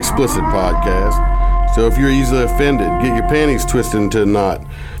explicit podcast, so if you're easily offended, get your panties twisted into a knot,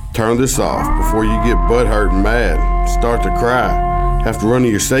 turn this off before you get butthurt and mad, start to cry, have to run to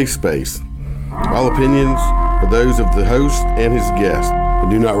your safe space. All opinions are those of the host and his guest and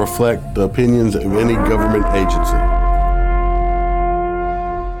do not reflect the opinions of any government agency.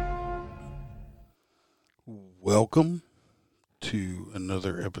 Welcome to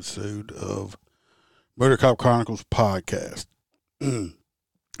another episode of Motor Cop Chronicles podcast.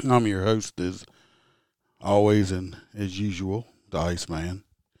 I'm your host, as always and as usual, the Iceman.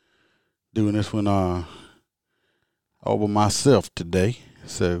 Doing this one all by myself today,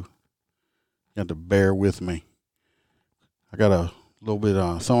 so you have to bear with me. I got a little bit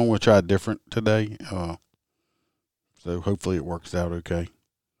something we'll try different today, so hopefully it works out okay.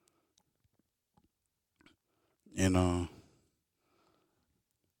 And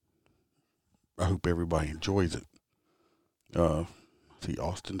I hope everybody enjoys it. See,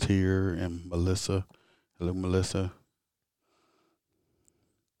 Austin's here and Melissa. Hello, Melissa.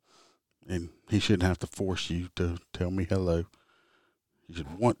 And he shouldn't have to force you to tell me hello. You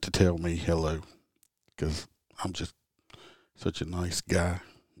should want to tell me hello, because I'm just such a nice guy.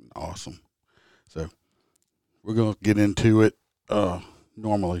 Awesome. So we're going to get into it.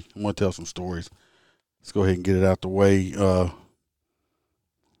 Normally, I'm going to tell some stories. Let's go ahead and get it out the way. If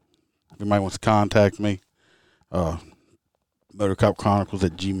anybody wants to contact me,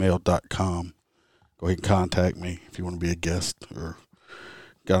 motorcopchronicles@gmail.com. Go ahead and contact me if you want to be a guest or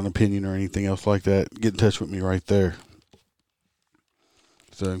got an opinion or anything else like that. Get in touch with me right there.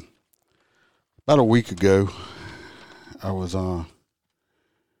 So, about a week ago, I was I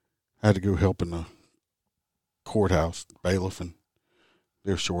had to go help in the courthouse, bailiff, and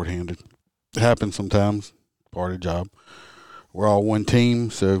they're shorthanded. It happens sometimes, part of the job. We're all one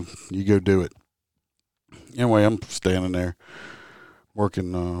team, so you go do it. Anyway, I'm standing there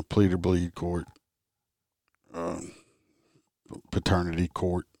working plead or bleed court, paternity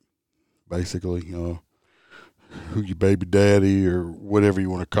court, basically. Who your baby daddy or whatever you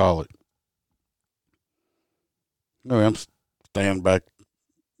want to call it. No, I'm standing back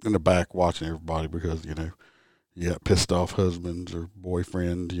in the back watching everybody because, you got pissed off husbands or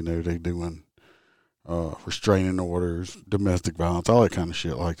boyfriends, they doing restraining orders, domestic violence, all that kind of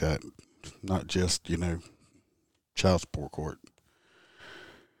shit like that. Not just, child support court.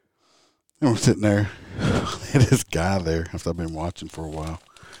 And we're sitting there, and this guy there, after I've been watching for a while,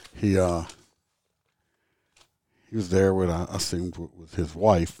 he was there with, I assumed, with his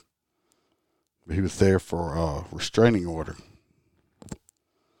wife, but he was there for a restraining order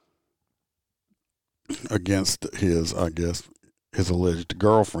against his alleged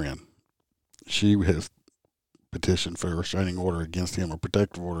girlfriend. She has petitioned for a restraining order against him, a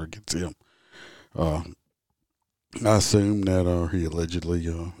protective order against him. I assume that he allegedly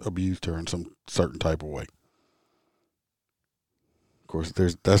abused her in some certain type of way. Of course,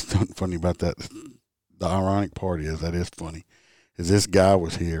 that's nothing funny about that. The ironic part is, that is funny, is this guy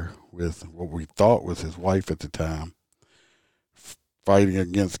was here with what we thought was his wife at the time, fighting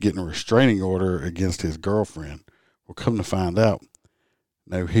against getting a restraining order against his girlfriend. Well, come to find out,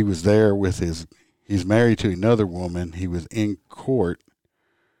 no, he was there with he's married to another woman. He was in court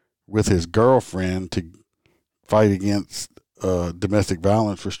with his girlfriend to fight against domestic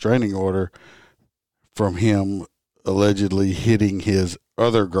violence restraining order from him allegedly hitting his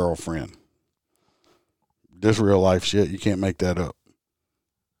other girlfriend. This real life shit. You can't make that up.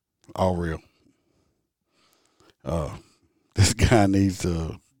 All real. This guy needs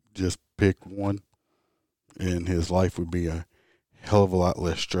to just pick one, and his life would be a hell of a lot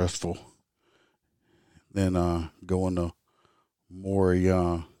less stressful than going to Maury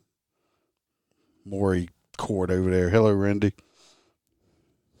court over there. Hello, Randy.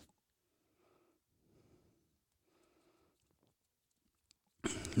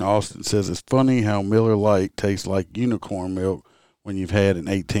 Austin says, it's funny how Miller Lite tastes like unicorn milk when you've had an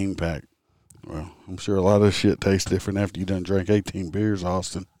 18-pack. Well, I'm sure a lot of this shit tastes different after you done drank 18 beers,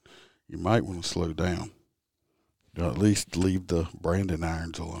 Austin. You might want to slow down. Or at least leave the branding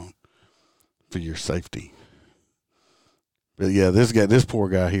irons alone for your safety. But yeah, this poor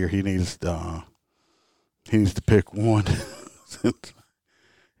guy here, he needs to pick one.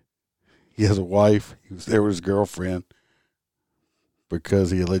 He has a wife. He was there with his girlfriend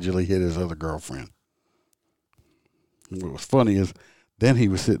because he allegedly hit his other girlfriend. And what was funny is then he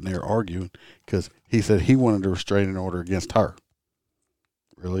was sitting there arguing because he said he wanted a restraining order against her.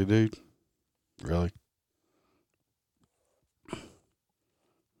 Really, dude? Really?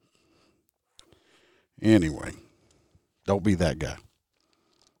 Anyway, don't be that guy.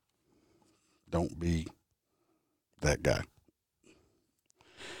 Don't be that guy.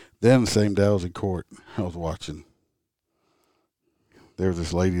 Then the same day I was in court, I was watching. There was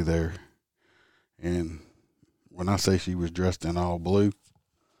this lady there, and when I say she was dressed in all blue,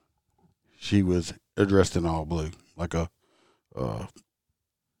 she was dressed in all blue, like a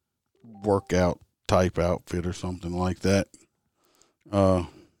workout type outfit or something like that.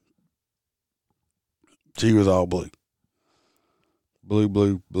 She was all blue,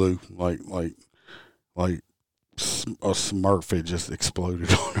 blue, like a Smurf had just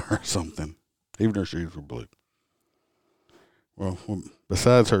exploded on her or something. Even her shoes were blue. Well,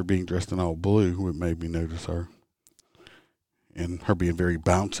 besides her being dressed in all blue, what made me notice her, and her being very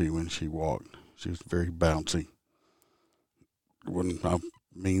bouncy when she walked. She was very bouncy. When I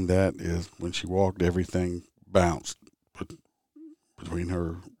mean that is when she walked, everything bounced between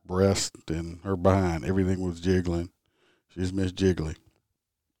her breast and her behind. Everything was jiggling. She's Miss Jiggly.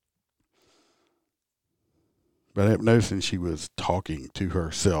 But I kept noticing she was talking to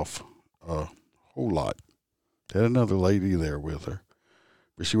herself a whole lot. Had another lady there with her,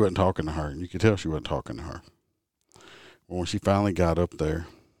 but she wasn't talking to her, and you could tell she wasn't talking to her. Well, when she finally got up there,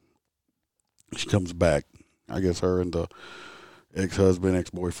 she comes back. I guess her and the ex-husband,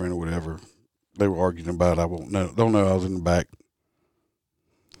 ex-boyfriend, or whatever, they were arguing about. I don't know. I was in the back.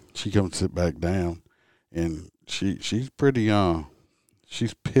 She comes to sit back down, and she's pretty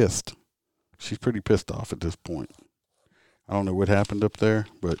she's pissed. She's pretty pissed off at this point. I don't know what happened up there,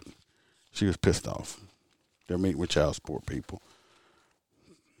 but she was pissed off. They're meeting with child support people.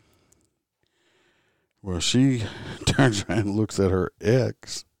 Well, she turns around and looks at her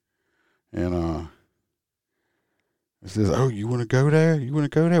ex, and says, "Oh, you want to go there? You want to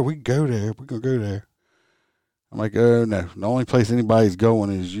go there? We can go there. We're going to go there." I'm like, "Oh, no. The only place anybody's going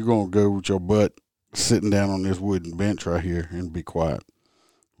is you're going to go with your butt sitting down on this wooden bench right here and be quiet."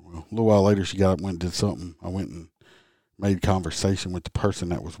 Well, a little while later, she got up and went and did something. I went and made conversation with the person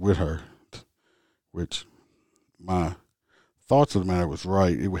that was with her, which my thoughts of the matter was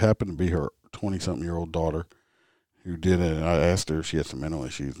right. It happened to be her 20-something-year-old daughter who did it. I asked her if she had some mental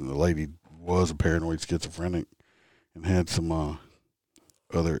issues, and the lady was a paranoid schizophrenic and had some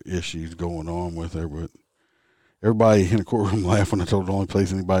other issues going on with her. But everybody in the courtroom laughed when I told her the only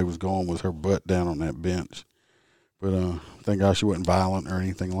place anybody was going was her butt down on that bench. But thank God she wasn't violent or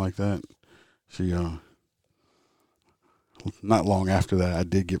anything like that. She, not long after that, I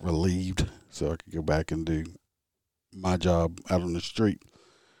did get relieved so I could go back and do my job out on the street.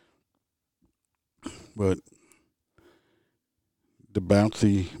 But the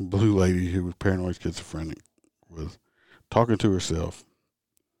bouncy blue lady who was paranoid schizophrenic was talking to herself,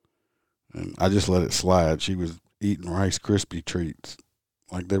 and I just let it slide. She was eating Rice Krispie treats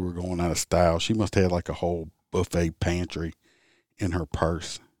like they were going out of style. She must have had like a whole buffet pantry in her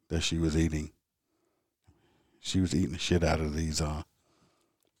purse that she was eating. She was eating the shit out of these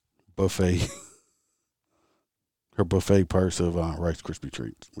buffet, her buffet purse of Rice Krispie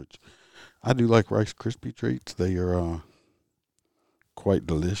treats, which I do like Rice Krispie treats. They are quite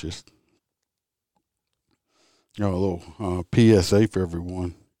delicious. You know, a little PSA for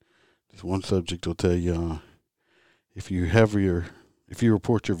everyone. Just one subject will tell you, if you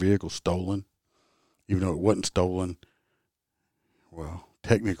report your vehicle stolen, even though it wasn't stolen, well,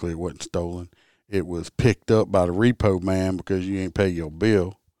 technically it wasn't stolen. It was picked up by the repo man because you ain't pay your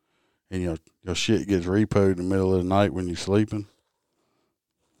bill, and your shit gets repoed in the middle of the night when you're sleeping,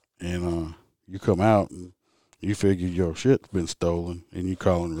 and you come out and you figure your shit's been stolen, and you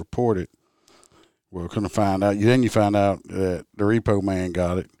call and report it. Well, you find out that the repo man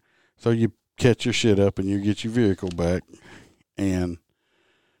got it, so you catch your shit up and you get your vehicle back, and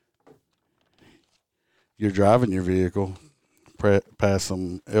you're driving your vehicle past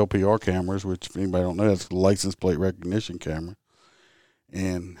some LPR cameras, which if anybody don't know, that's a license plate recognition camera.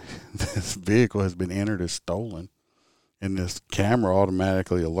 And this vehicle has been entered as stolen. And this camera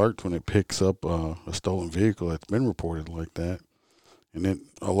automatically alerts when it picks up a stolen vehicle that's been reported like that. And it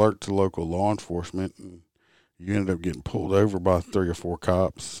alerts the local law enforcement. And you end up getting pulled over by 3 or 4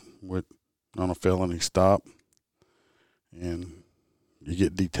 cops on a felony stop. And you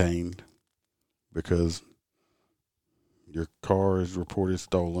get detained because your car is reported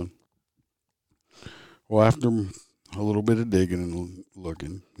stolen. Well, after a little bit of digging and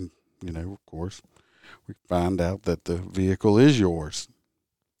looking, of course, we find out that the vehicle is yours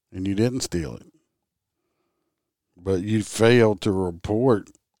and you didn't steal it. But you failed to report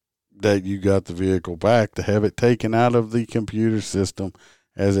that you got the vehicle back, to have it taken out of the computer system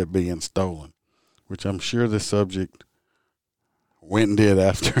as it being stolen, which I'm sure the subject went and did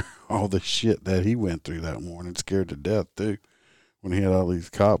after all the shit that he went through that morning, scared to death too, when he had all these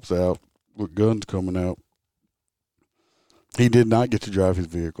cops out with guns coming out. He did not get to drive his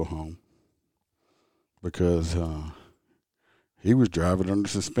vehicle home because he was driving under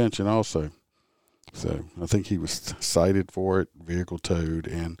suspension also. So I think he was cited for it, vehicle towed,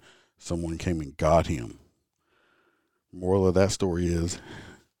 and someone came and got him. Moral of that story is,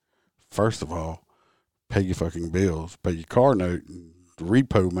 first of all, pay your fucking bills, pay your car note, and the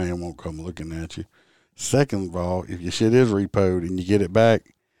repo man won't come looking at you. Second of all, if your shit is repoed and you get it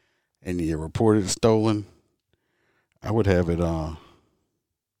back and you report it stolen, I would have it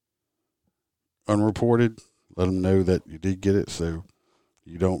unreported. Let them know that you did get it so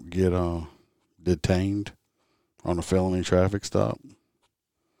you don't get detained on a felony traffic stop.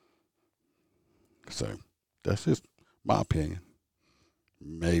 So that's just my opinion.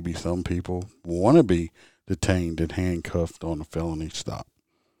 Maybe some people want to be detained and handcuffed on a felony stop.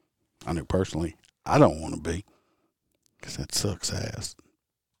 I know personally, I don't want to be, because that sucks ass.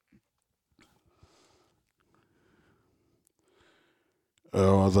 I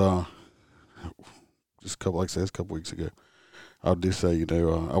was just a couple weeks ago. I do say,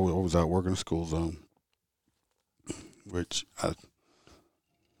 I was out working the school zone, which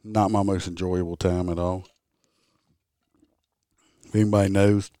not my most enjoyable time at all. If anybody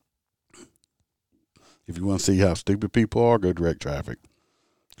knows, if you want to see how stupid people are, go direct traffic.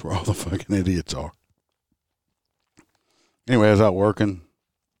 That's where all the fucking idiots are. Anyway, I was out working.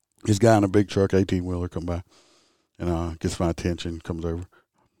 This guy in a big truck, 18-wheeler, come by and gets my attention, comes over.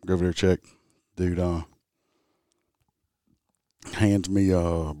 Go over there, check. Dude hands me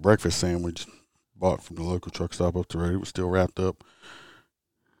a breakfast sandwich bought from the local truck stop up the road. It was still wrapped up.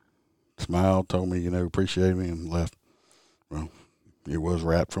 Smiled, told me, appreciated me, and left. Well, it was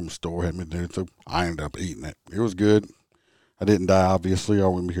wrapped from the store, had me do it, so I ended up eating it. It was good. I didn't die, obviously, or I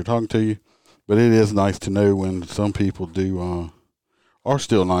wouldn't be here talking to you. But it is nice to know when some people are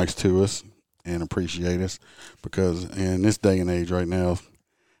still nice to us and appreciate us, because in this day and age right now,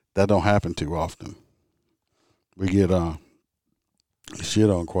 that don't happen too often. We get shit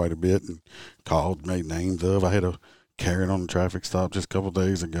on quite a bit and called, made names of. I had a Karen on the traffic stop just a couple of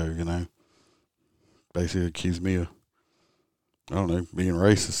days ago, basically accused me of, I don't know, being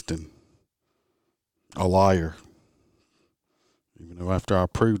racist and a liar. Even though after I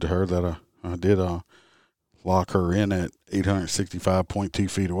proved to her that I did lock her in at 865.2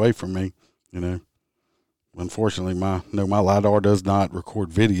 feet away from me, Unfortunately, my LiDAR does not record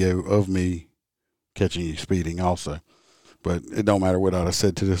video of me catching you speeding also. But it don't matter what I'd have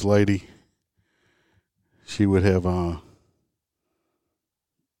said to this lady. She would have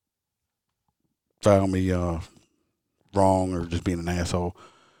found me wrong or just being an asshole.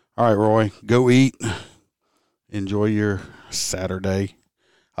 All right, Roy, go eat. Enjoy your Saturday.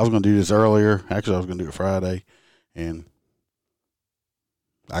 I was going to do this earlier. Actually, I was going to do it Friday. And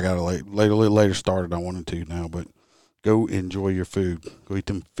I got a little later started. I wanted to now, but go enjoy your food. Go eat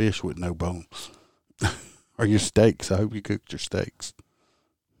them fish with no bones. Or your steaks. I hope you cooked your steaks.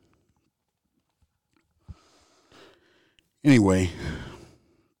 Anyway,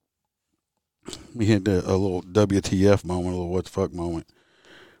 we had a little WTF moment, a little what the fuck moment.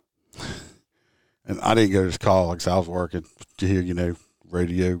 And I didn't get this call because I was working. You hear,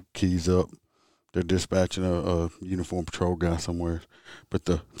 radio keys up. They're dispatching a uniformed patrol guy somewhere. But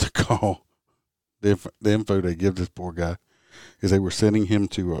the call, the info they give this poor guy is they were sending him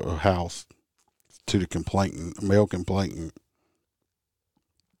to a house to the male complainant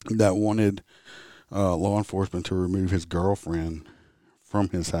that wanted law enforcement to remove his girlfriend from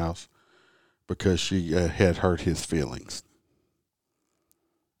his house because she had hurt his feelings.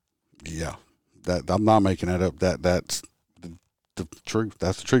 Yeah, that I'm not making that up. That's the truth.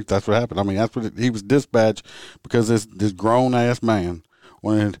 That's the truth. That's what happened. I mean, that's what he was dispatched because this grown ass man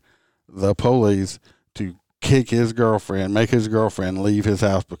wanted the police to kick his girlfriend, make his girlfriend leave his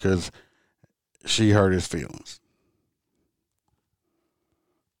house because she hurt his feelings.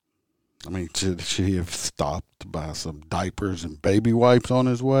 I mean, should he have stopped to buy some diapers and baby wipes on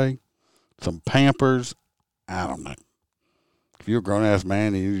his way? Some Pampers? I don't know. If you're a grown-ass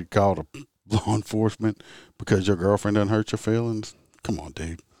man and you call the law enforcement because your girlfriend done hurt your feelings, come on,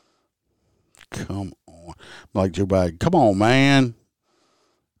 dude. Come on. Like Joe Biden, come on, man.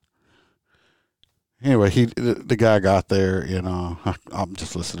 Anyway, the guy got there, and I'm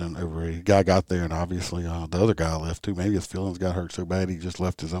just listening over here. The guy got there, and obviously the other guy left too. Maybe his feelings got hurt so bad he just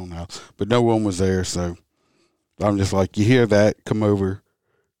left his own house. But no one was there, so I'm just like, you hear that come over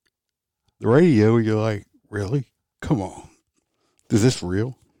the radio, you're like, really? Come on. Is this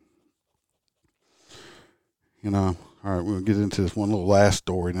real? All right, we'll get into this one little last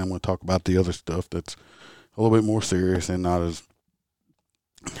story, and then we'll talk about the other stuff that's a little bit more serious and not as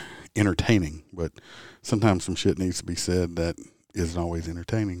entertaining, but sometimes some shit needs to be said that isn't always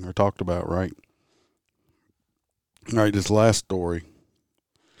entertaining or talked about, right? All right, this last story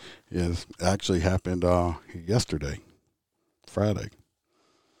is actually happened yesterday, Friday.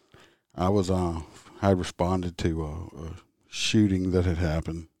 I had responded to a shooting that had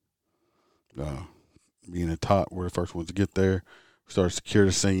happened. Being a top, we're the first ones to get there. We started to secure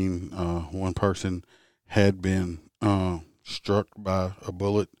the scene. One person had been struck by a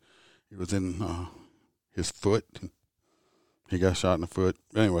bullet. It was in his foot. He got shot in the foot.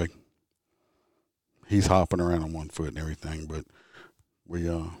 Anyway, he's hopping around on one foot and everything, but we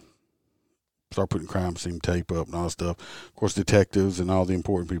start putting crime scene tape up and all that stuff. Of course, detectives and all the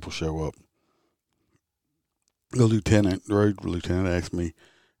important people show up. The road lieutenant asked me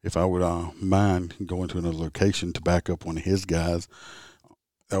if I would mind going to another location to back up one of his guys.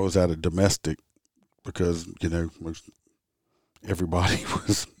 That was at a domestic because, most everybody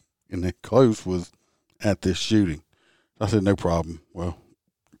was in that close was at this shooting. I said, no problem. Well,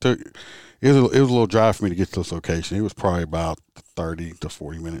 it was a little drive for me to get to this location. It was probably about 30 to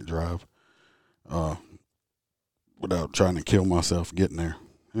 40-minute drive without trying to kill myself getting there.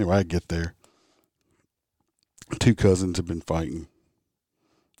 Anyway, I get there. Two cousins have been fighting.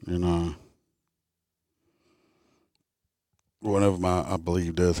 And one of them, I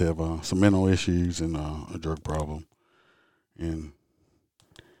believe, does have some mental issues and a drug problem. And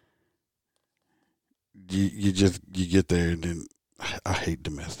you get there, and then I hate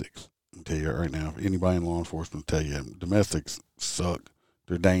domestics. I'll tell you right now. Anybody in law enforcement will tell you, domestics suck.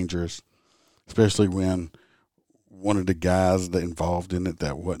 They're dangerous, especially when one of the guys that involved in it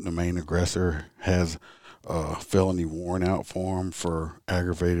that wasn't the main aggressor has a felony warrant out for him for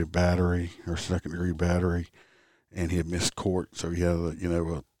aggravated battery or second-degree battery, and he had missed court, so he had a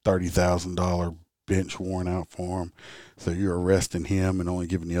 $30,000 bench warrant out for him. So you're arresting him and only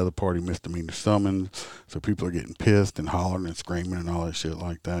giving the other party misdemeanor summons. So people are getting pissed and hollering and screaming and all that shit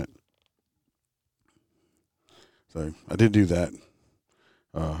like that. So I did do that.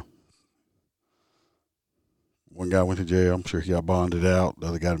 One guy went to jail. I'm sure he got bonded out. The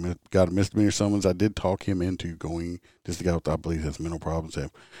other guy got a misdemeanor summons. I did talk him into going, just the guy with, I believe, has mental problems,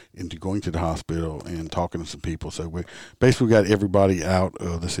 into going to the hospital and talking to some people. So we basically got everybody out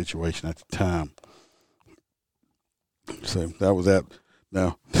of the situation at the time. So that was that.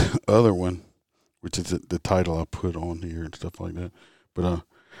 Now, the other one, which is the title I put on here and stuff like that. But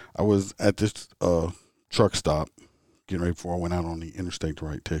I was at this truck stop getting ready before I went out on the interstate to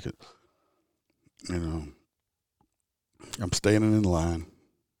write tickets. And I'm standing in line.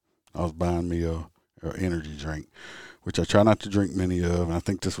 I was buying me a energy drink, which I try not to drink many of. And I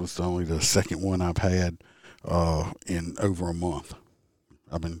think this was only the second one I've had in over a month.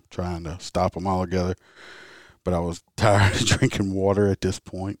 I've been trying to stop them all together, but I was tired of drinking water at this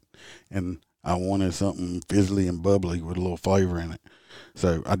point, and I wanted something fizzly and bubbly with a little flavor in it.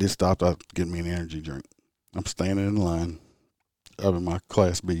 So I just stopped out getting me an energy drink. I'm standing in line up in my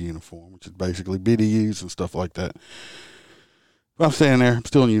Class B uniform, which is basically BDUs and stuff like that. But I'm standing there, I'm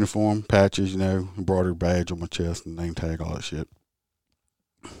still in uniform, patches, embroidered badge on my chest and name tag, all that shit.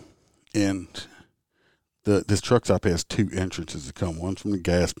 And this truck stop has two entrances to come. One's from the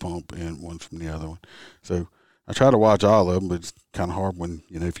gas pump and one's from the other one. So I try to watch all of them, but it's kind of hard when,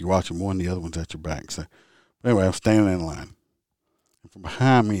 if you're watching one, the other one's at your back. So anyway, I'm standing in line. And from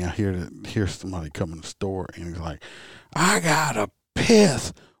behind me, I hear somebody come in the store, and he's like, I gotta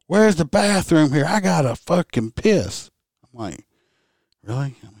piss. Where's the bathroom here? I gotta fucking piss. I'm like,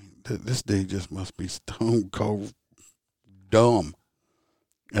 really? I mean, this dude just must be stone cold dumb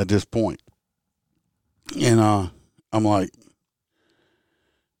at this point. And I'm like,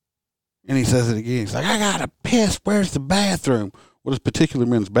 and he says it again. He's like, I gotta piss. Where's the bathroom? Well, this particular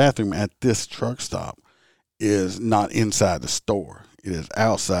men's bathroom at this truck stop is not inside the store. It is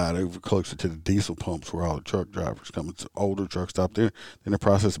outside, over closer to the diesel pumps where all the truck drivers come. It's an older truck stop there. They're in the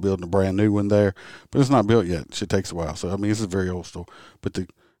process of building a brand new one there, but it's not built yet. It takes a while. So, I mean, this is a very old store. But the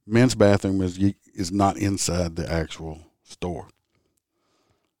men's bathroom is not inside the actual store.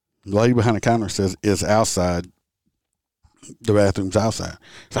 The lady behind the counter says it's outside. The bathroom's outside.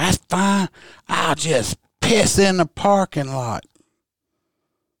 So that's fine. I'll just piss in the parking lot.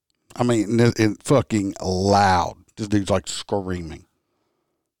 I mean, it's fucking loud. This dude's like screaming.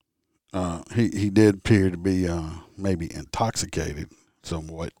 He did appear to be maybe intoxicated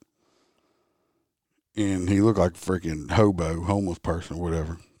somewhat. And he looked like a freaking homeless person or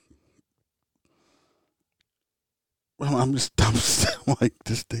whatever. Well, I'm just like,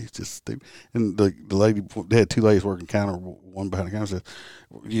 this dude's just stupid. And the lady, they had two ladies working counter, one behind the counter, says,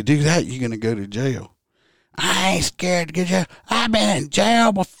 you do that, you're going to go to jail. I ain't scared to get you. I've been in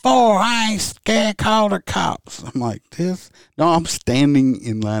jail before. I ain't scared. Call the cops. I'm like, this? No, I'm standing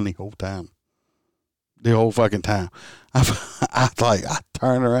in line the whole time. The whole fucking time. I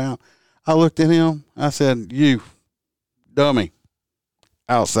turned around. I looked at him. I said, you dummy,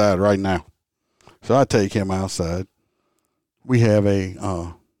 outside right now. So I take him outside. We have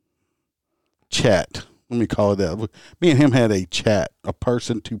a chat. Let me call it that. Me and him had a chat, a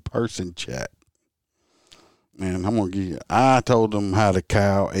person-to-person chat. And I'm going to give you, I told him how the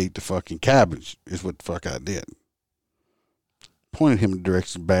cow ate the fucking cabbage, is what the fuck I did. Pointed him in the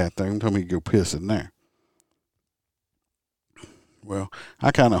direction of the bathroom, told me to go piss in there. Well,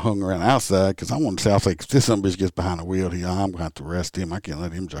 I kind of hung around outside because I wanted to say, I was like, if this son bitch gets behind the wheel here, I'm going to have to arrest him. I can't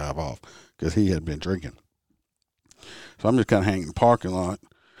let him drive off because he had been drinking. So I'm just kind of hanging in the parking lot,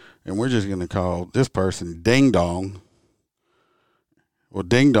 and we're just going to call this person Ding Dong. Well,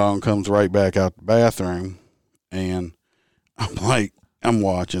 Ding Dong comes right back out the bathroom, and I'm like, I'm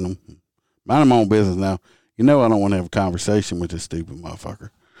watching him. Minding my own business now. You know I don't want to have a conversation with this stupid motherfucker.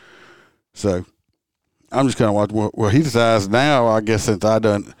 So I'm just kind of watching. Well, he decides now, I guess since I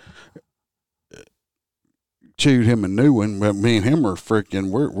done chewed him a new one, but me and him are freaking,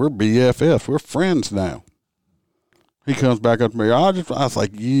 we're BFFs. We're friends now. He comes back up to me. I was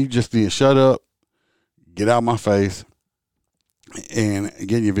like, you just need to shut up, get out of my face, and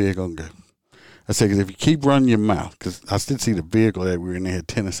get in your vehicle and go. I said, because if you keep running your mouth, because I did see the vehicle that we were in, they had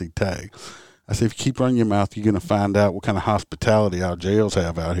Tennessee tag. I said, if you keep running your mouth, you're going to find out what kind of hospitality our jails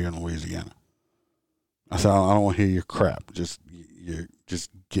have out here in Louisiana. I said, I don't want to hear your crap. Just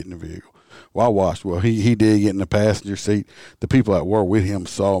get in the vehicle. Well, I watched. Well, he did get in the passenger seat. The people that were with him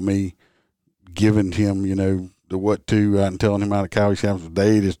saw me giving him, the what to and telling him how the cow happens.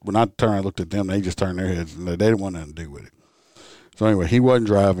 They just, when I turned, I looked at them, they just turned their heads and they didn't want nothing to do with it. So anyway, he wasn't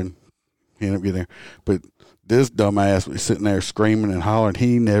driving. He ended up getting there. But this dumbass was sitting there screaming and hollering.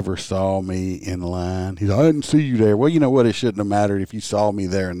 He never saw me in line. He's like, I didn't see you there. Well, you know what? It shouldn't have mattered if you saw me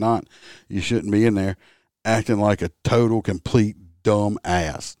there or not. You shouldn't be in there acting like a total, complete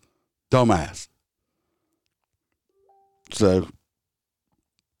dumbass. Dumbass. So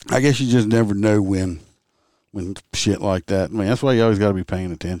I guess you just never know when shit like that. I mean, that's why you always got to be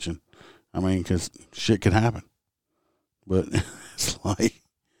paying attention. I mean, because shit can happen. But it's like,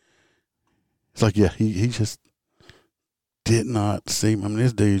 yeah, he just did not see me. I mean,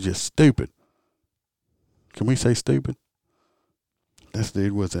 this dude's just stupid. Can we say stupid? This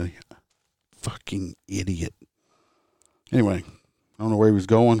dude was a fucking idiot. Anyway, I don't know where he was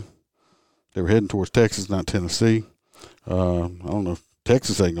going. They were heading towards Texas, not Tennessee. I don't know if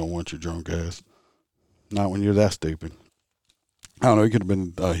Texas ain't going to want your drunk ass. Not when you're that stupid. I don't know. He could have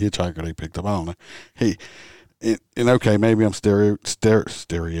been a hitchhiker they picked up. I don't know. Hey, and okay, maybe I'm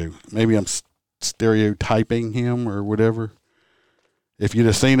maybe I'm stereotyping him or whatever. If you'd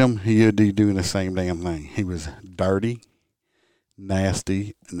have seen him, he'd be doing the same damn thing. He was dirty,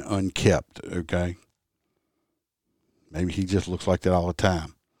 nasty, and unkept, okay? Maybe he just looks like that all the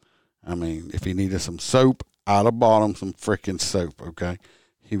time. I mean, if he needed some soap, I'd have bought him some freaking soap, okay?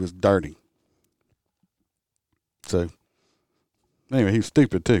 He was dirty. So, anyway, he was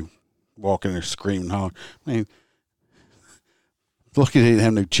stupid, too. Walking there screaming, hollering. I mean, lucky they didn't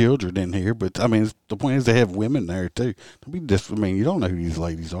have no children in here, but, I mean, the point is they have women there, too. Don't be you don't know who these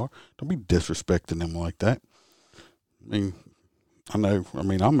ladies are. Don't be disrespecting them like that. I mean,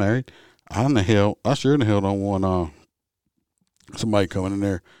 I'm married. I sure in the hell don't want somebody coming in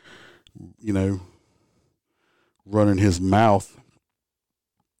there, running his mouth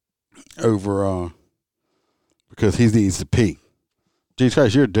over because he needs to pee. Jesus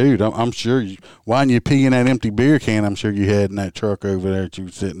Christ, you're a dude. I'm sure why didn't you pee in that empty beer can I'm sure you had in that truck over there that you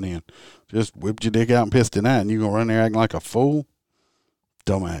were sitting in? Just whipped your dick out and pissed in that, and you gonna run there acting like a fool?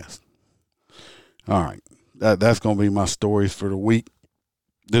 Dumbass. All right. That's gonna be my stories for the week.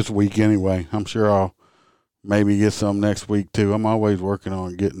 This week anyway. I'm sure I'll maybe get some next week too. I'm always working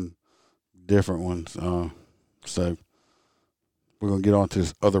on getting different ones. So we're going to get on to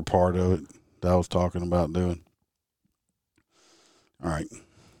this other part of it that I was talking about doing. All right.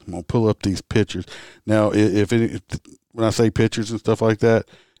 I'm going to pull up these pictures. Now, when I say pictures and stuff like that,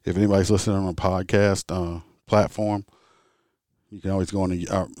 if anybody's listening on a podcast platform, you can always go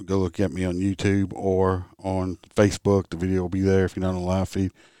look at me on YouTube or on Facebook. The video will be there if you're not on the live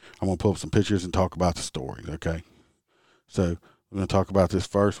feed. I'm going to pull up some pictures and talk about the stories, okay? So we're going to talk about this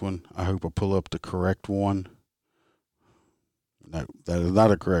first one. I hope I pull up the correct one. No, that is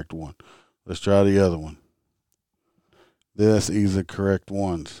not a correct one. Let's try the other one. This is the correct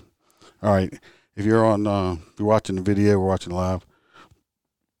ones. All right. If you're watching the video or watching live,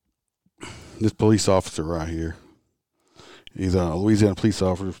 This police officer right here, he's a Louisiana police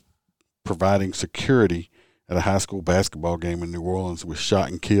officer providing security at a high school basketball game in New Orleans, was shot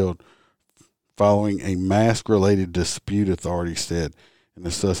and killed following a mask-related dispute, authorities said. And the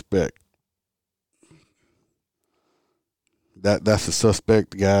suspect, that's the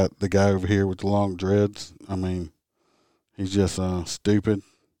suspect, the guy over here with the long dreads. I mean, he's just stupid,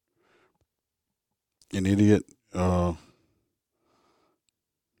 an idiot.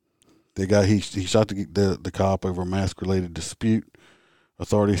 The guy, he shot the cop over a mask-related dispute.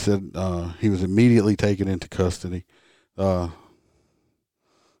 Authorities said he was immediately taken into custody.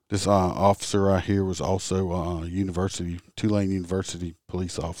 This officer right here was also a Tulane University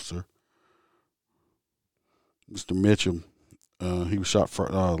police officer. Mr. Mitchum, he was shot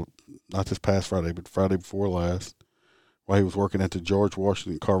not this past Friday, but Friday before last, while he was working at the George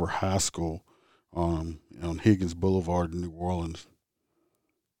Washington Carver High School on Higgins Boulevard in New Orleans.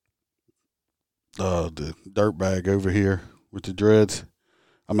 The dirtbag over here with the dreads,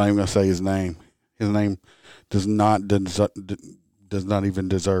 I'm not even going to say his name. His name does not even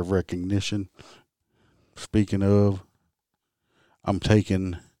deserve recognition. Speaking of, I'm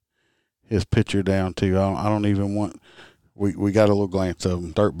taking his picture down too. I don't even want. We got a little glance of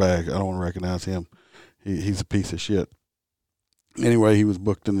him. Dirtbag. I don't want to recognize him. He's a piece of shit. Anyway, he was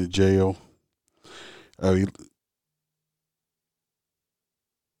booked into jail.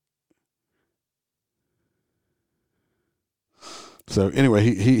 So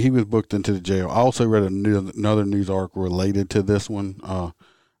anyway, he was booked into the jail. I also read another news article related to this one.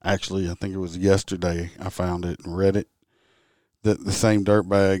 Actually, I think it was yesterday I found it and read it. That the same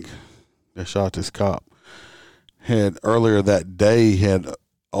dirtbag that shot this cop had earlier that day had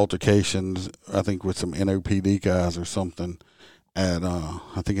altercations, I think, with some NOPD guys or something at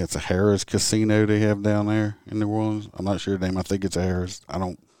I think it's a Harris Casino they have down there in New Orleans. I'm not sure the name. I think it's a Harris. I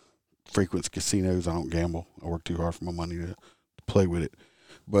don't frequent casinos. I don't gamble. I work too hard for my money to play with it.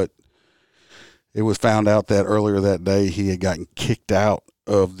 But it was found out that earlier that day he had gotten kicked out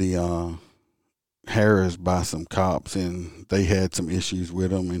of the Harris by some cops, and they had some issues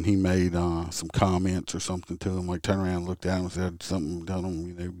with him, and he made some comments or something to him, like turned around and looked at him and said something to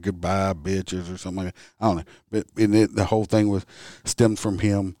him, goodbye bitches or something like that. I don't know. But the whole thing was stemmed from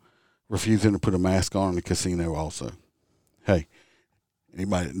him refusing to put a mask on in the casino also. Hey,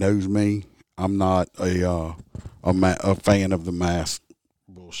 anybody that knows me, I'm not a fan of the mask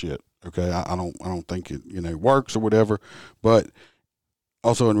bullshit. Okay, I don't think it works or whatever. But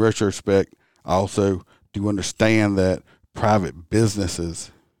also in retrospect, I also do understand that private businesses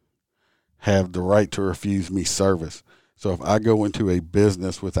have the right to refuse me service. So if I go into a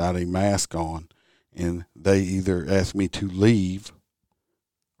business without a mask on, and they either ask me to leave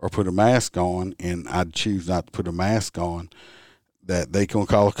or put a mask on, and I choose not to put a mask on, that they can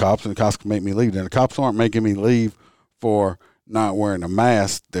call the cops, and the cops can make me leave. And the cops aren't making me leave for not wearing a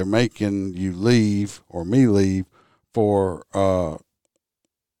mask. They're making you leave, or me leave, for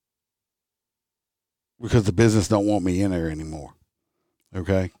because the business don't want me in there anymore.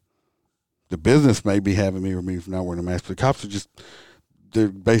 Okay? The business may be having me removed from not wearing a mask, but the cops they're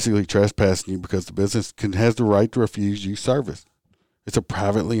basically trespassing you because the business has the right to refuse you service. It's a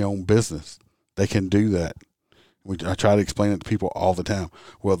privately owned business. They can do that. I try to explain it to people all the time.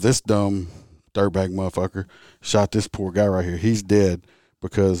 Well, this dumb dirtbag motherfucker shot this poor guy right here. He's dead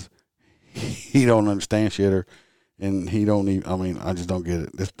because he don't understand shit, and he don't even, I just don't get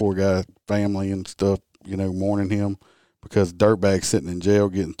it. This poor guy, family and stuff, mourning him because dirtbag's sitting in jail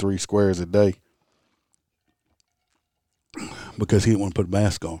getting 3 squares a day because he didn't want to put a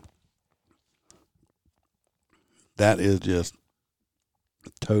mask on. That is just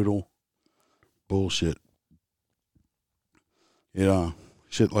total bullshit.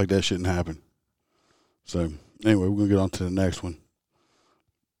 Shit like that shouldn't happen. So, anyway, we're going to get on to the next one.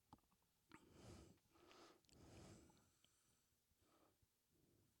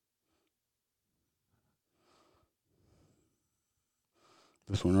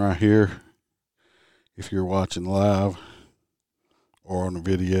 This one right here, if you're watching live or on a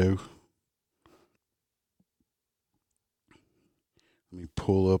video, let me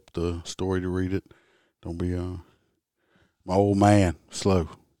pull up the story to read it. Don't be my old man slow.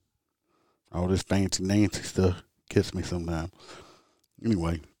 All this fancy Nancy stuff gets me sometimes.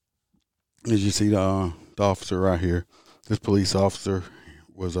 Anyway, as you see the officer right here, this police officer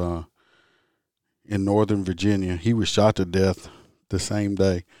was in Northern Virginia. He was shot to death the same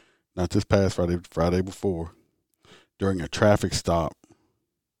day, not this past Friday, Friday before, during a traffic stop.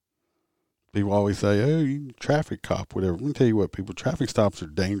 People always say, oh, you traffic cop, whatever. Let me tell you what, people, traffic stops are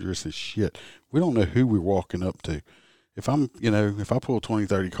dangerous as shit. We don't know who we're walking up to. If I'm, if I pull 20,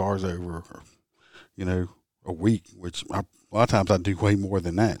 30 cars over, or a week, which a lot of times I do way more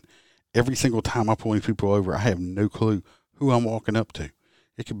than that. Every single time I pull these people over, I have no clue who I'm walking up to.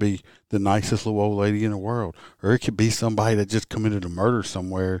 It could be the nicest little old lady in the world, or it could be somebody that just committed a murder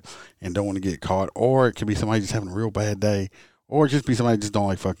somewhere and don't want to get caught, or it could be somebody just having a real bad day, or just be somebody that just don't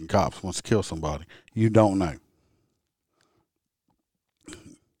like fucking cops, wants to kill somebody. You don't know.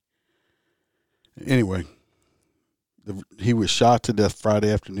 Anyway, he was shot to death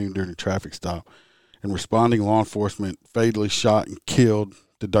Friday afternoon during a traffic stop, and responding law enforcement fatally shot and killed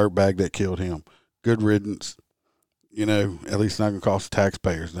the dirtbag that killed him. Good riddance. At least not going to cost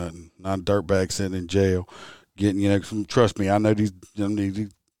taxpayers nothing. Not a dirtbag sitting in jail. Getting, trust me, I know these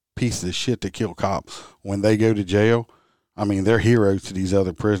pieces of shit that kill cops, when they go to jail, I mean, they're heroes to these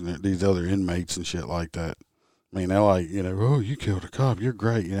other prisoners, these other inmates and shit like that. I mean, they're like, oh, you killed a cop. You're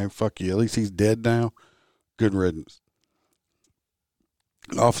great. Fuck you. At least he's dead now. Good riddance.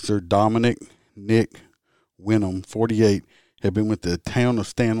 Officer Dominic Nick Wynnum, 48, had been with the Town of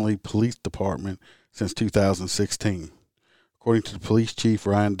Stanley Police Department since 2016. According to the police chief,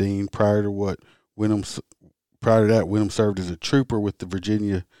 Ryan Dean, prior to that, Wynnum served as a trooper with the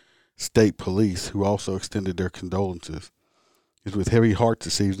Virginia State Police, who also extended their condolences. It's with heavy heart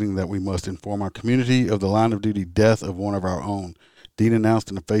this evening that we must inform our community of the line of duty death of one of our own, Dean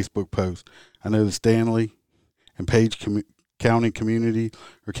announced in a Facebook post. I know the Stanley and Page County community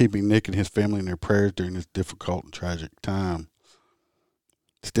are keeping Nick and his family in their prayers during this difficult and tragic time.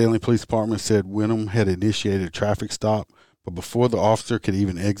 The Stanley Police Department said Wynnum had initiated a traffic stop, but before the officer could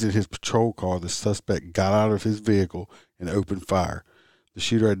even exit his patrol car, the suspect got out of his vehicle and opened fire. The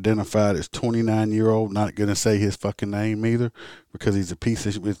shooter, identified as 29-year-old, not going to say his fucking name either, because he's a piece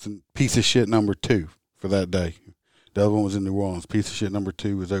of shit number 2 for that day. The other one was in New Orleans. Piece of shit number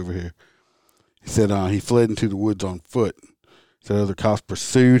 2 was over here. He said he fled into the woods on foot. Said other cops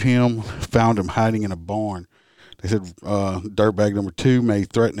pursued him, found him hiding in a barn. They said dirtbag number 2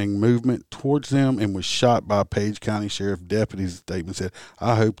 made threatening movement towards them and was shot by Page County Sheriff deputies. The statement said,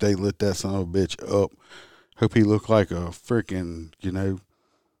 I hope they lit that son of a bitch up. Hope he looked like a freaking,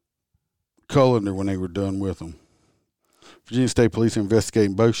 colander when they were done with him. Virginia State Police are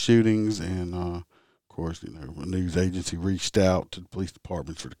investigating both shootings, and, of course, a news agency reached out to the police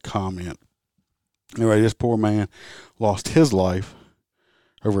departments for the comment. Anyway, this poor man lost his life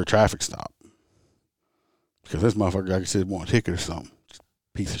over a traffic stop. Because this motherfucker, like I said, want a ticket or something. Just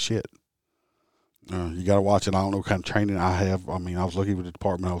piece of shit. You got to watch it. I don't know what kind of training I have. I mean, I was lucky with the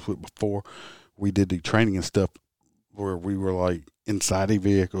department I was with before. We did the training and stuff where we were like inside a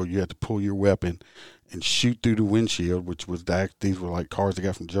vehicle. You had to pull your weapon and shoot through the windshield, which was these were like cars they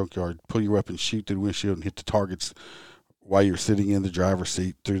got from the junkyard. Pull your weapon, shoot through the windshield, and hit the targets while you're sitting in the driver's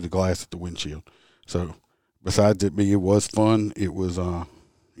seat through the glass of the windshield. So besides it was fun, it was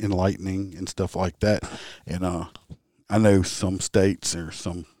enlightening and stuff like that. And I know some states or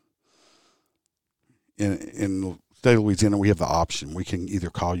some in the state of Louisiana, we have the option. We can either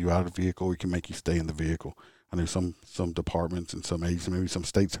call you out of the vehicle, we can make you stay in the vehicle. I know some departments and some agencies, maybe some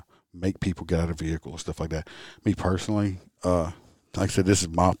states, make people get out of the vehicle and stuff like that. Me personally, like I said, this is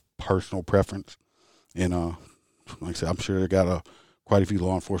my personal preference. And like I said, I'm sure they got quite a few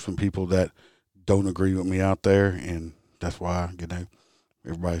law enforcement people that don't agree with me out there, and that's why,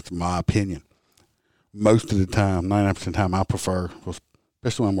 everybody's my opinion. Most of the time, 99% of the time, I prefer,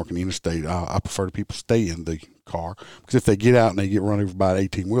 especially when I'm working the interstate, I prefer the people stay in the car, because if they get out and they get run over by an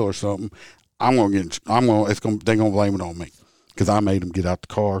 18-wheel or something, they're gonna blame it on me, because I made them get out the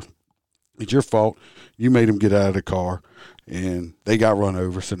car. It's your fault. You made them get out of the car, and they got run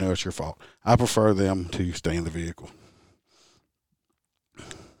over, so now it's your fault. I prefer them to stay in the vehicle.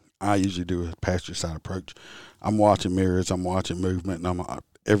 I usually do a passenger side approach. I'm watching mirrors, I'm watching movement, and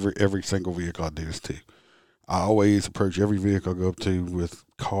every single vehicle I do this to. I always approach every vehicle I go up to with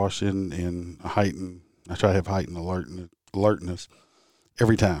caution and I try to have heightened alertness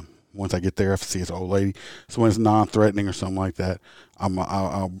every time. Once I get there, if I see it's an old lady, so when it's non-threatening or something like that, I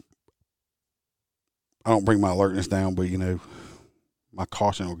don't bring my alertness down, but my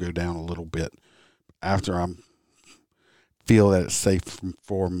caution will go down a little bit after I feel that it's safe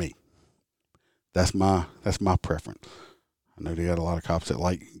for me. That's my preference. I know they got a lot of cops that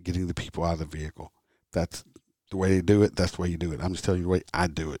like getting the people out of the vehicle. That's the way they do it. That's the way you do it. I'm just telling you the way I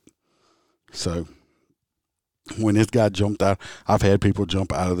do it. So when this guy jumped out, I've had people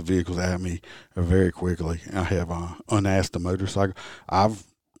jump out of the vehicles at me very quickly. I have unasked a motorcycle. I've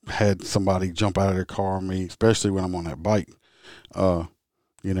had somebody jump out of their car on me, especially when I'm on that bike,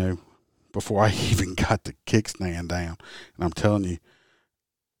 before I even got the kickstand down. And I'm telling you,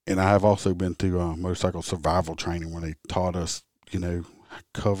 and I have also been through motorcycle survival training where they taught us,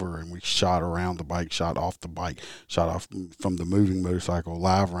 cover, and we shot around the bike, shot off the bike, shot off from the moving motorcycle,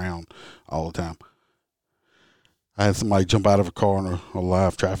 live round all the time. I had somebody jump out of a car on a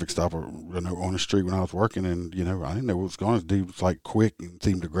live traffic stop on the street when I was working, and I didn't know what was going on. The dude was like quick and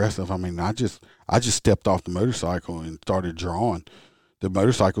seemed aggressive. I mean, I just stepped off the motorcycle and started drawing. The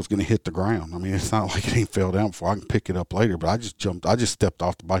motorcycle's going to hit the ground. I mean, it's not like it ain't fell down before. I can pick it up later, but I just stepped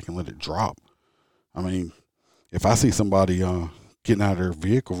off the bike and let it drop. I mean, if I see somebody getting out of their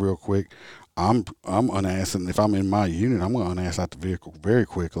vehicle real quick, I'm unassing. If I'm in my unit, I'm going to unass out the vehicle very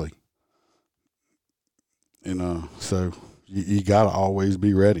quickly. And so you got to always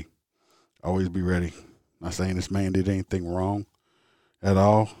be ready. Always be ready. Not saying this man did anything wrong at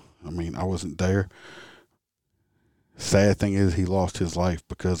all. I mean, I wasn't there. Sad thing is he lost his life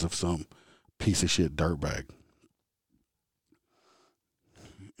because of some piece of shit dirtbag.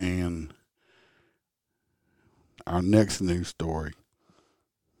 And our next news story.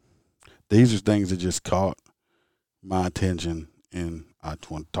 These are things that just caught my attention and I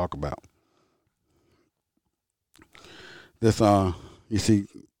just want to talk about. This, you see,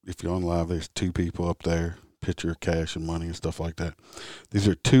 if you're on live, there's two people up there, picture of cash and money and stuff like that. These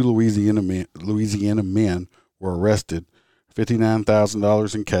are two Louisiana men were arrested,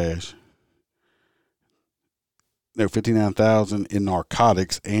 $59,000 in cash. No, $59,000 in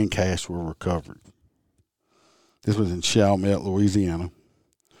narcotics and cash were recovered. This was in Chalmette, Louisiana.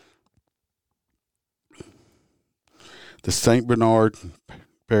 The St. Bernard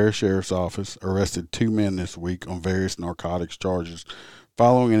Parish Sheriff's Office arrested two men this week on various narcotics charges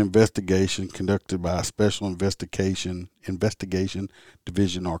following an investigation conducted by a Special Investigation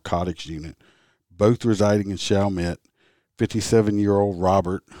Division Narcotics Unit, both residing in Chalmette. 57-year-old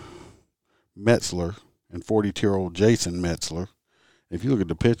Robert Metzler and 42-year-old Jason Metzler. If you look at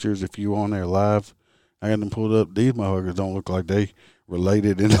the pictures, if you on there live, I got them pulled up. These motherfuckers don't look like they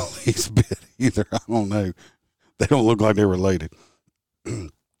related in the least bit either. I don't know. They don't look like they're related.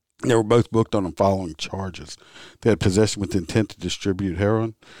 They were both booked on the following charges. They had possession with intent to distribute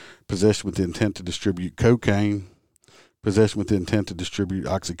heroin, possession with intent to distribute cocaine, possession with intent to distribute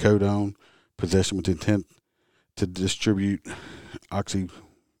oxycodone, possession with intent to distribute oxy,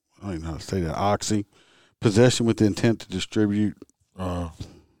 I don't even know how to say that, oxy, possession with intent to distribute, I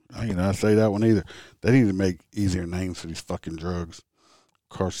don't even know how to say that one either. They need to make easier names for these fucking drugs.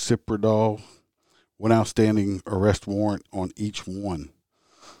 Carciprodol, one outstanding arrest warrant on each one.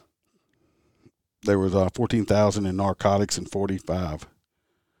 There was $14,000 in narcotics and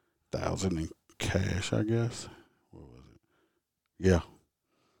 $45,000 in cash, I guess. What was it? Yeah.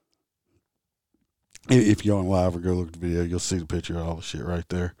 If you're on live or go look at the video, you'll see the picture of all the shit right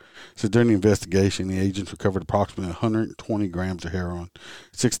there. So during the investigation, the agents recovered approximately 120 grams of heroin,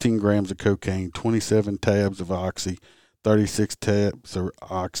 16 grams of cocaine, 27 tabs of oxy, 36 tabs of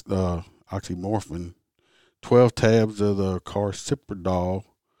oxymorphine, 12 tabs of the carciprodol,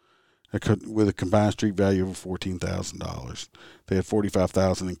 with a combined street value of $14,000. They had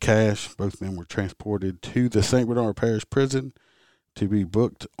 $45,000 in cash. Both men were transported to the St. Bernard Parish Prison to be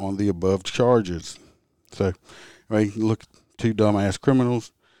booked on the above charges. So, look, two dumbass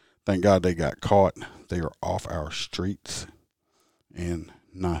criminals. Thank God they got caught. They are off our streets and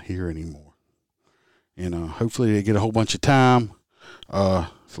not here anymore. And hopefully they get a whole bunch of time.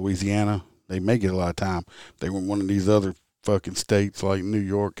 Louisiana, they may get a lot of time. They were one of these other fucking states like New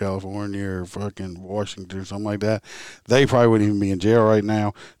York, California, or fucking Washington or something like that. They probably wouldn't even be in jail right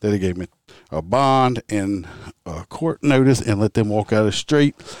now. They gave them a bond and a court notice and let them walk out of the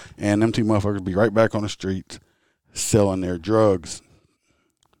street, and them two motherfuckers be right back on the streets selling their drugs.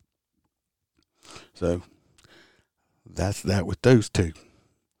 So that's that with those two.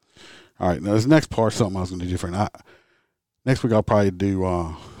 All right, now this next part, something I was going to do different. Next week I'll probably do,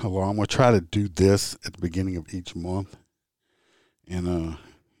 I'm going to try to do this at the beginning of each month. And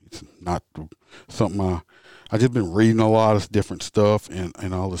it's not something I just been reading a lot of different stuff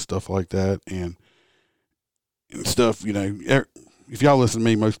and all this stuff like that and stuff, if y'all listen to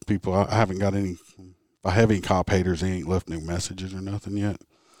me, most people, I haven't got any, if I have any cop haters, they ain't left no messages or nothing yet.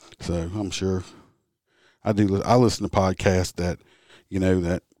 So I'm sure I listen to podcasts that,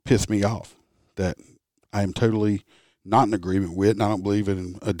 that piss me off, that I am totally not in agreement with, and I don't believe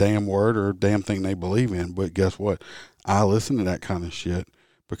in a damn word or a damn thing they believe in. But guess what? I listen to that kind of shit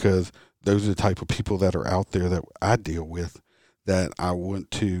because those are the type of people that are out there that I deal with, that I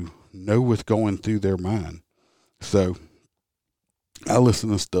want to know what's going through their mind. So I listen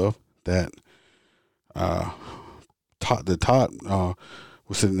to stuff that Todd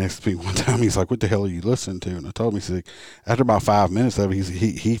was sitting next to me one time. He's like, "What the hell are you listening to?" And I told him, he said, after about 5 minutes of it,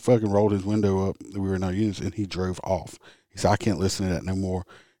 he fucking rolled his window up. We were in our units, and he drove off. He said, I can't listen to that no more.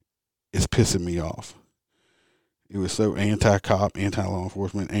 It's pissing me off. It was so anti-cop, anti-law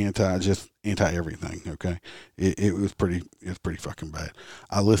enforcement, anti-everything, okay? It was pretty fucking bad.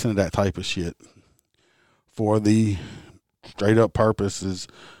 I listen to that type of shit for the straight up purposes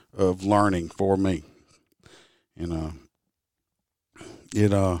of learning for me. And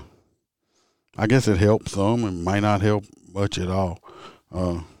I guess it helps some and might not help much at all.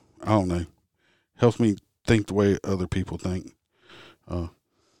 I don't know. Helps me think the way other people think.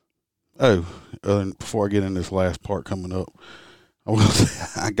 Before I get in this last part coming up, I will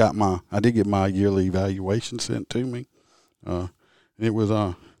say I did get my yearly evaluation sent to me. It was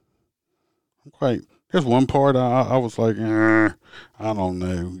there's one part I was like, I don't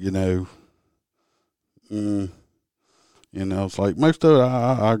know, it's like most of it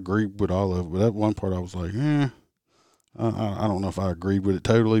I agree with all of it, but that one part I was like, I don't know if I agreed with it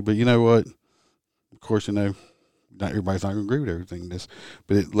totally, but you know what? Of course, not everybody's not going to agree with everything.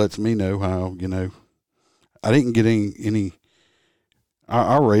 But it lets me know how, I didn't get any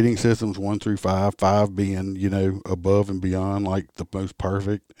our rating system's 1 through 5, 5 being, above and beyond, like the most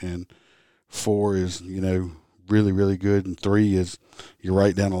perfect, and 4 is, really, really good, and 3 is you're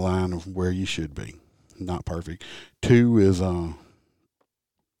right down the line of where you should be. Not perfect. 2 is,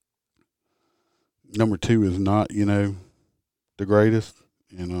 number 2 is not, the greatest,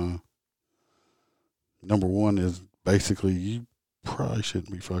 and number 1 is basically you probably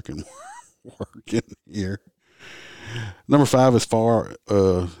shouldn't be fucking working here. Number 5 is far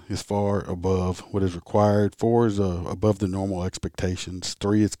above what is required. 4 is above the normal expectations.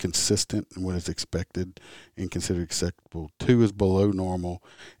 3 is consistent in what is expected and considered acceptable. 2 is below normal,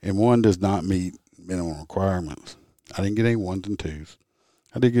 and 1 does not meet minimum requirements. I didn't get any 1s and 2s.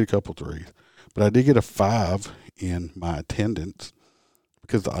 I did get a couple 3s, but I did get a 5 in my attendance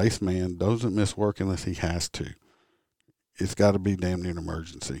because the Iceman doesn't miss work unless he has to. It's got to be damn near an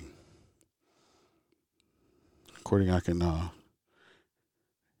emergency. According, I can,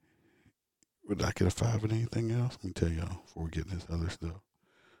 would I get a 5 in anything else? Let me tell y'all before we get into this other stuff.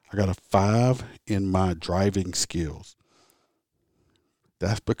 I got a 5 in my driving skills.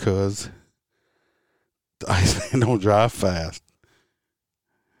 That's because the Iceman don't drive fast.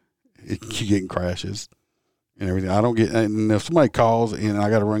 You get in crashes and everything. I don't get, and if somebody calls and I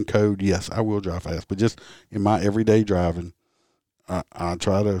got to run code, yes, I will drive fast. But just in my everyday driving, I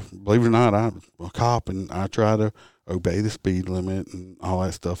try to, believe it or not, I'm a cop and I try to obey the speed limit and all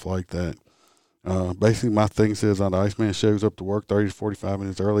that stuff like that. Basically, my thing says the Iceman shows up to work 30 to 45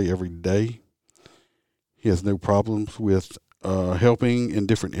 minutes early every day. He has no problems with helping in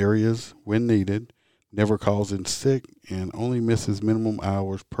different areas when needed, never calls in sick, and only misses minimum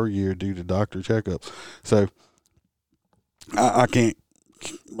hours per year due to doctor checkups. So I can't,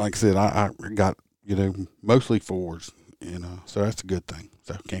 like I said, I got, mostly 4s. So that's a good thing.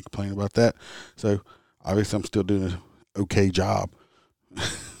 So can't complain about that. So obviously I'm still doing an okay job.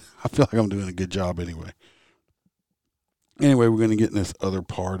 I feel like I'm doing a good job anyway. Anyway, we're going to get in this other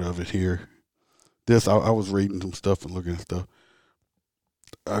part of it here. I was reading some stuff and looking at stuff.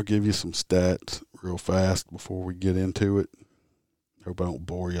 I'll give you some stats real fast before we get into it. Hope I don't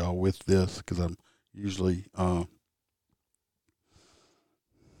bore y'all with this because I'm usually not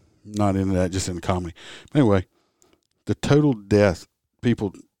into that, just in comedy. Anyway, the total death,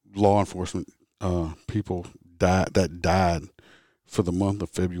 law enforcement people that died for the month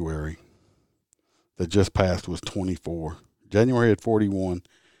of February that just passed was 24. January had 41,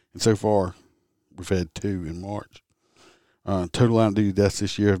 and so far we've had 2 in March. Total on-duty deaths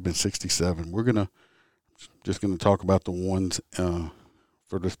this year have been 67. We're just gonna talk about the ones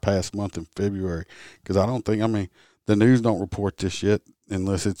for this past month in February because the news don't report this shit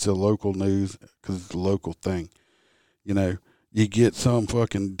unless it's a local news because it's a local thing. You get some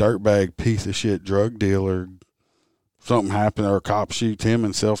fucking dirtbag piece of shit drug dealer, something happened, or a cop shoots him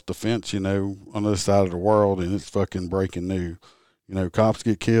in self-defense, on the other side of the world, and it's fucking breaking news. Cops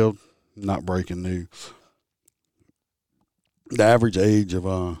get killed, not breaking news. The average age of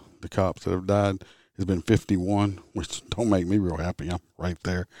the cops that have died has been 51, which don't make me real happy. I'm right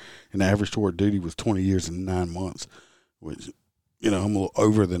there. And the average toward duty was 20 years and 9 months, which, I'm a little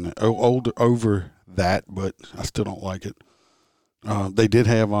over that, but I still don't like it. They did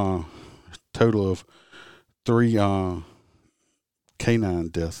have a total of 3 canine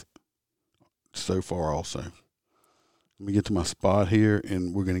deaths so far also. Let me get to my spot here,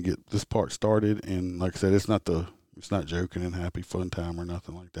 and we're going to get this part started. And like I said, it's not joking and happy fun time or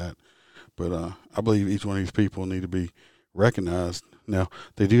nothing like that. But I believe each one of these people need to be recognized. Now,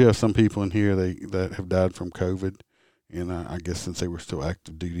 they do have some people in here that have died from COVID. And I guess since they were still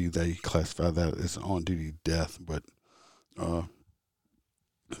active duty, they classify that as on-duty death. But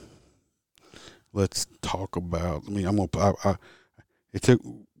Let's talk about.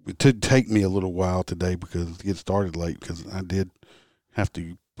 It did take me a little while today because to get started late because I did have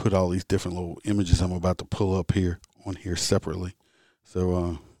to put all these different little images I'm about to pull up here on here separately.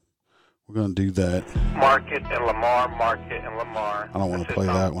 So we're going to do that. Market and Lamar. I don't want to play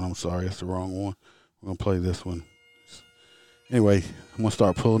that one. I'm sorry. That's the wrong one. We're going to play this one. Anyway, I'm going to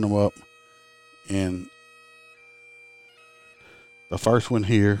start pulling them up. And the first one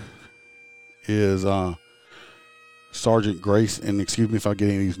here is Sergeant Grace, and excuse me if I get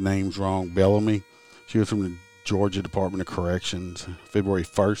any of these names wrong, Bellamy. She was from the Georgia Department of Corrections, February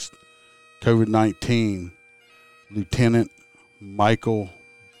 1st. COVID-19, Lieutenant Michael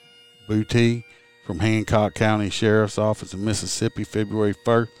Booty from Hancock County Sheriff's Office in Mississippi, February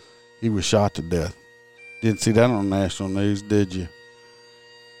 1st. He was shot to death. Didn't see that on national news, did you?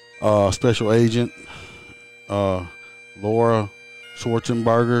 Special Agent Laura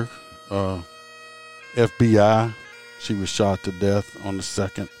Schwarzenberger, FBI. She was shot to death on the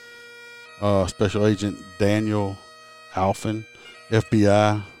 2nd. Special Agent Daniel Alphen,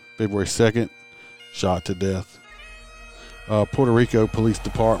 FBI, February 2nd, shot to death. Puerto Rico Police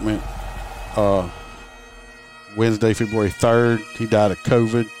Department, Wednesday, February 3rd, he died of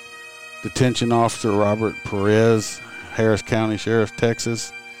COVID. Detention Officer Robert Perez, Harris County Sheriff,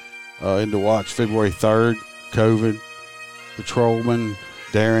 Texas, into watch February 3rd, COVID. Patrolman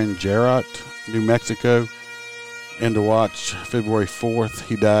Darren Jarrett, New Mexico, into watch February 4th.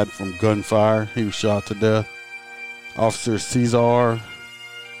 He died from gunfire. He was shot to death. Officer Cesar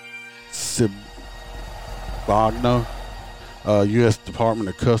Sibagna, U.S. Department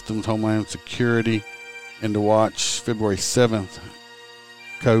of Customs Homeland Security, into watch February 7th,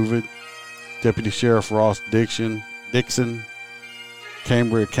 COVID. Deputy Sheriff Ross Dixon,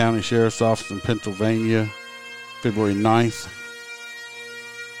 Cambria County Sheriff's Office in Pennsylvania, February 9th.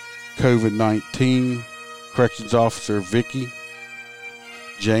 COVID-19, Corrections Officer Vicky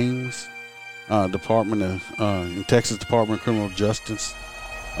James, in Texas Department of Criminal Justice,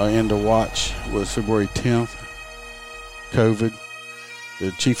 into watch was February 10th. COVID.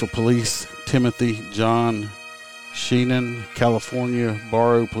 The Chief of Police Timothy John Sheenan, California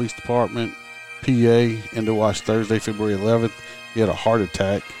Borough Police Department, PA, into watch Thursday, February 11th. He had a heart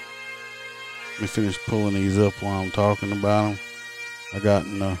attack. Let me finish pulling these up while I'm talking about them. I got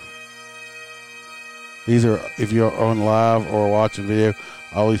these are, if you're on live or watching video,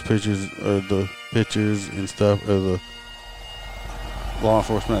 all these pictures are the pictures and stuff of the law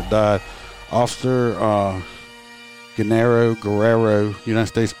enforcement that died. Officer Guerrero, United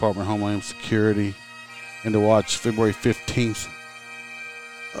States Department of Homeland Security, into watch February 15th.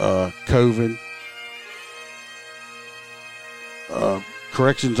 COVID.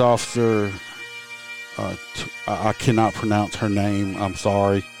 Corrections Officer, I cannot pronounce her name, I'm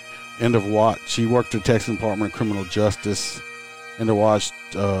sorry. End of watch. She worked at the Texas Department of Criminal Justice. End of watch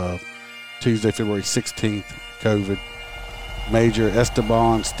Tuesday, February 16th, COVID. Major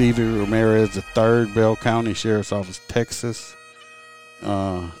Esteban Stevie Ramirez III, Bell County Sheriff's Office, Texas.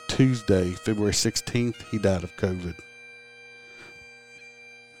 Tuesday, February 16th, he died of COVID.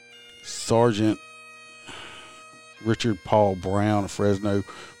 Sergeant Richard Paul Brown of Fresno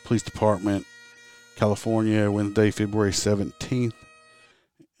Police Department, California, Wednesday, February 17th.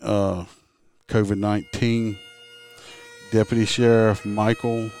 COVID-19. Deputy Sheriff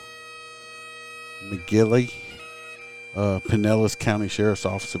Michael McGilly, Pinellas County Sheriff's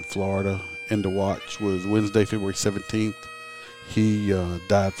Office in Florida, into watch was Wednesday, February 17th. He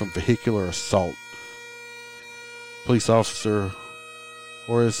died from vehicular assault. Police Officer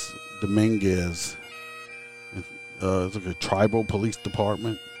Horace Dominguez, it's like a tribal police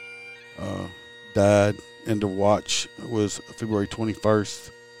department, died. Into watch was February 21st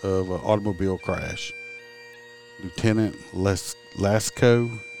of an automobile crash. Lieutenant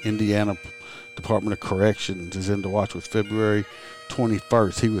Lasco, Indiana Department of Corrections, is into watch with February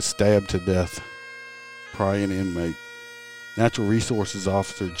 21st. He was stabbed to death, probably an inmate. Natural Resources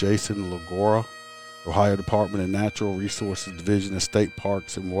Officer Jason Lagora, Ohio Department of Natural Resources Division of State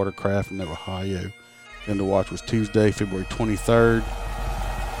Parks and Watercraft in Ohio. Into watch was Tuesday, February 23rd.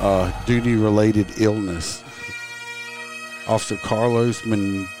 Duty-related illness. Officer Carlos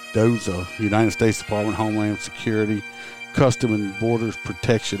Mendoza, United States Department of Homeland Security, Custom and Borders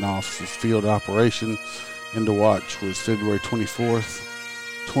Protection Officer's Field Operation. Into watch was February 24th,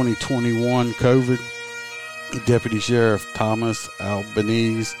 2021, COVID. Deputy Sheriff Thomas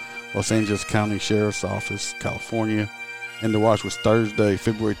Albanese, Los Angeles County Sheriff's Office, California. Into watch was Thursday,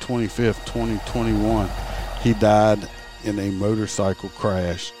 February 25th, 2021. He died in a motorcycle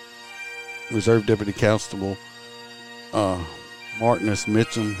crash. Reserve Deputy Constable Martinus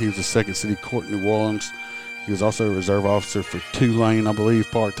Mitchum. He was the Second City Court in New Orleans. He was also a reserve officer for Tulane, I believe,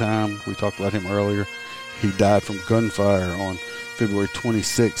 part-time. We talked about him earlier. He died from gunfire on February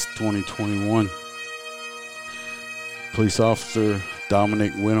 26, 2021. Police officer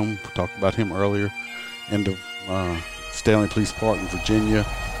Dominic Wenham, we talked about him earlier, end of Stanley Police Department, Virginia.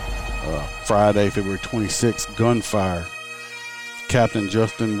 Friday, February 26, gunfire. Captain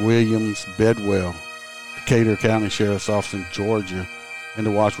Justin Williams Bedwell, Decatur County Sheriff's Office in Georgia. And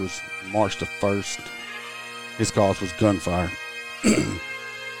the watch was March the 1st. His cause was gunfire.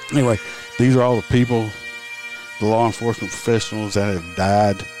 Anyway, these are all the people, the law enforcement professionals that have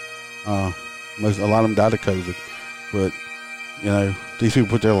died. A lot of them died of COVID. But, these people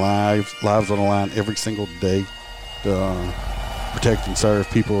put their lives on the line every single day to protect and serve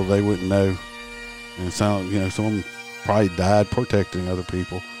people they wouldn't know. And some of them probably died protecting other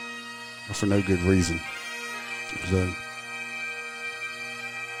people for no good reason. So,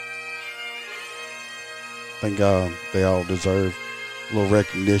 thank God they all deserve a little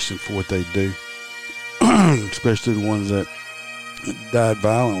recognition for what they do, especially the ones that died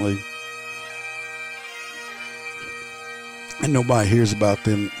violently. And nobody hears about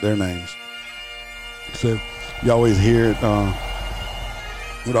their names. So you always hear it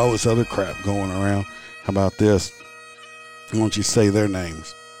with all this other crap going around. How about this? Why don't you say their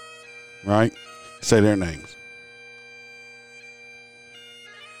names? Right? Say their names.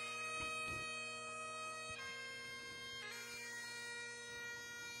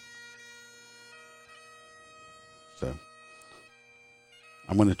 So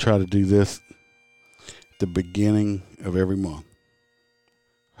I'm going to try to do this at the beginning of every month.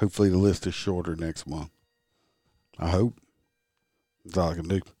 Hopefully the list is shorter next month. I hope. That's all I can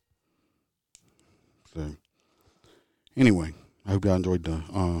do. So anyway, I hope y'all enjoyed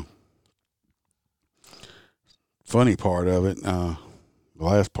the funny part of it. The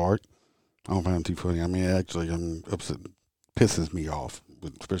last part, I don't find it too funny. I mean, actually, I'm upset. Pisses me off,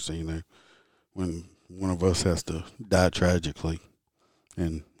 especially, when one of us has to die tragically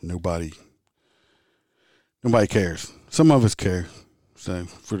and nobody cares. Some of us care. So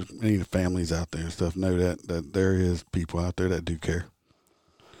for any of the families out there and stuff, know that there is people out there that do care.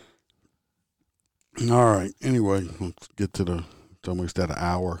 All right. Anyway, let's get to it's almost at an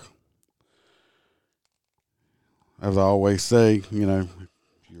hour. As I always say, if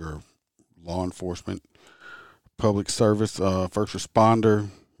you're law enforcement, public service, first responder,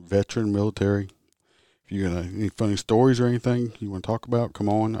 veteran, military, if you got any funny stories or anything you want to talk about, come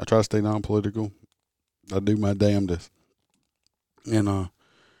on. I try to stay non-political. I do my damnedest. And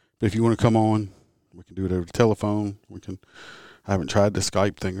but if you want to come on, we can do it over the telephone. I haven't tried the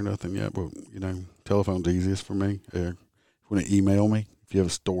Skype thing or nothing yet, but telephone's easiest for me. If you want to email me, if you have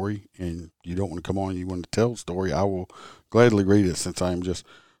a story and you don't want to come on, you want to tell a story, I will gladly read it since I am just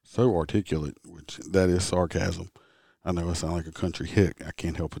so articulate, which that is sarcasm. I know I sound like a country hick. I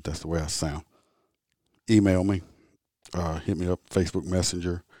can't help it. That's the way I sound. Email me. Hit me up, Facebook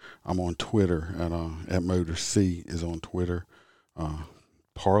Messenger. I'm on Twitter at Motor C is on Twitter.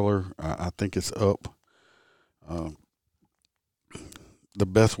 Parler, I think it's up. The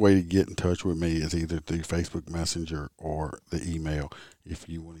best way to get in touch with me is either through Facebook Messenger or the email if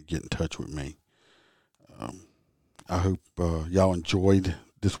you want to get in touch with me. I hope y'all enjoyed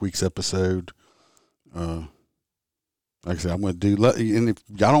this week's episode. Like I said, I'm going to do, and if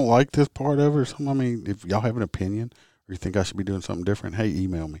y'all don't like this part of it or something, if y'all have an opinion or you think I should be doing something different, hey,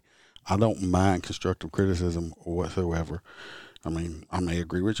 email me. I don't mind constructive criticism or whatsoever. I may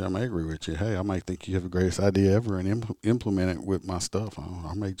agree with you. I may agree with you. Hey, I might think you have the greatest idea ever and implement it with my stuff.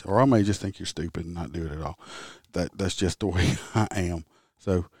 I may just think you're stupid and not do it at all. That's just the way I am.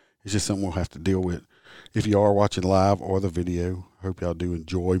 So it's just something we'll have to deal with. If you are watching live or the video, I hope y'all do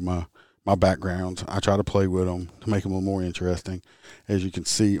enjoy my backgrounds. I try to play with them to make them a little more interesting. As you can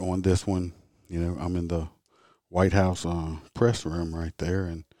see on this one, I'm in the White House press room right there,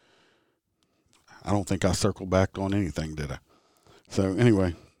 and I don't think I circled back on anything, did I? So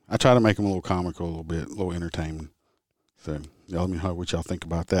anyway, I try to make them a little comical, a little bit, a little entertaining. So y'all let me know what y'all think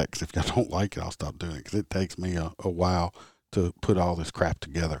about that, because if y'all don't like it, I'll stop doing it, because it takes me a while to put all this crap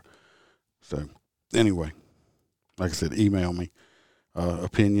together. So anyway, like I said, email me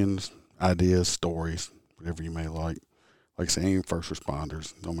opinions, ideas, stories, whatever you may like. Like I said, any first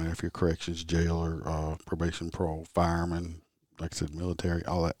responders, no matter if you're corrections, jailer, probation, parole, fireman, like I said, military,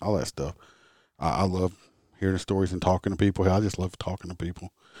 all that stuff. I love hearing the stories and talking to people. I just love talking to people.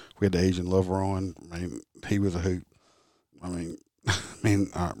 We had the Asian lover on. He was a hoot. I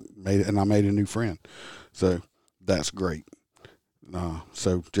made a new friend. So that's great.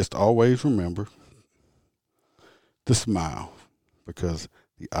 So just always remember, to smile, because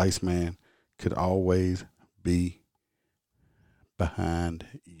the Iceman could always be behind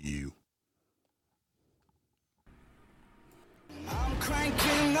you. I'm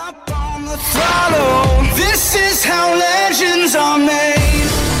cranking up on the throttle. This is how legends are made.